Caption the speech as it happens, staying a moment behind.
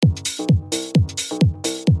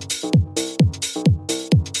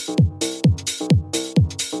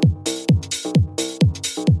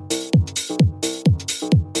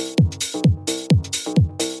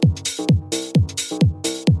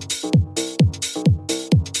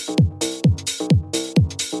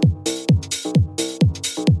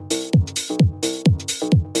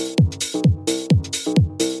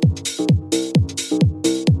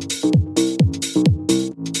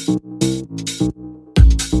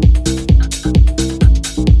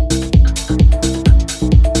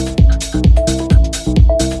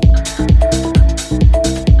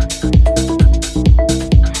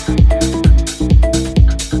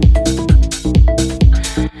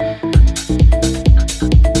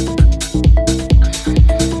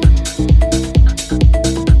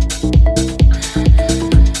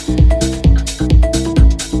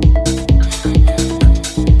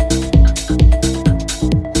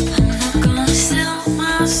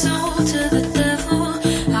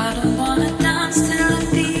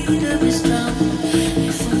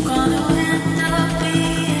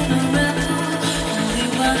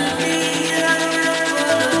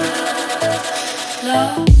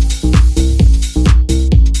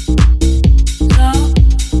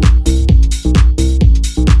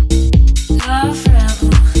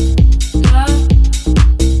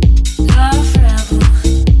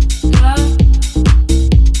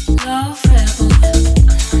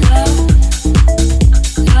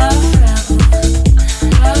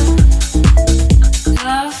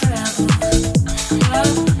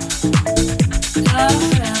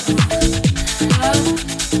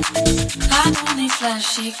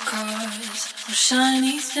for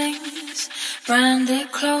shiny things,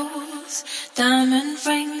 branded clothes, diamond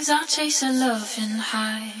rings. I chase a loving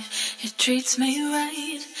high. It treats me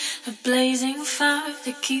right, a blazing fire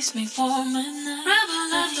that keeps me warm at night. Rebel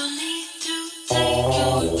life don't need to take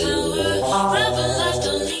your power. Rebel life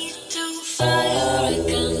don't need to fire a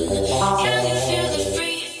gun. Can you feel the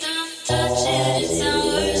freedom? Touch it, it's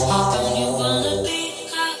ours. Don't you wanna be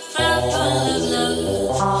a rebel of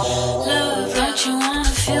love? Love, don't you wanna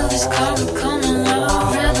feel this karma coming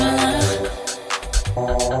love? Rebel life.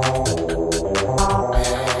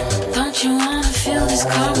 Don't you wanna feel this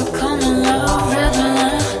karma coming love? Rebel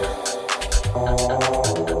life.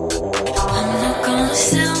 I'm not gonna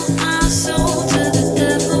sell my soul to the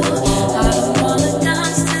devil. I don't wanna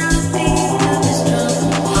dance to the beat of his drum.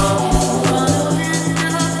 If I wanna end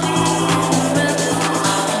up being a rebel,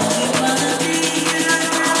 only wanna be a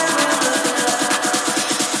rebel.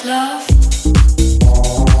 Love.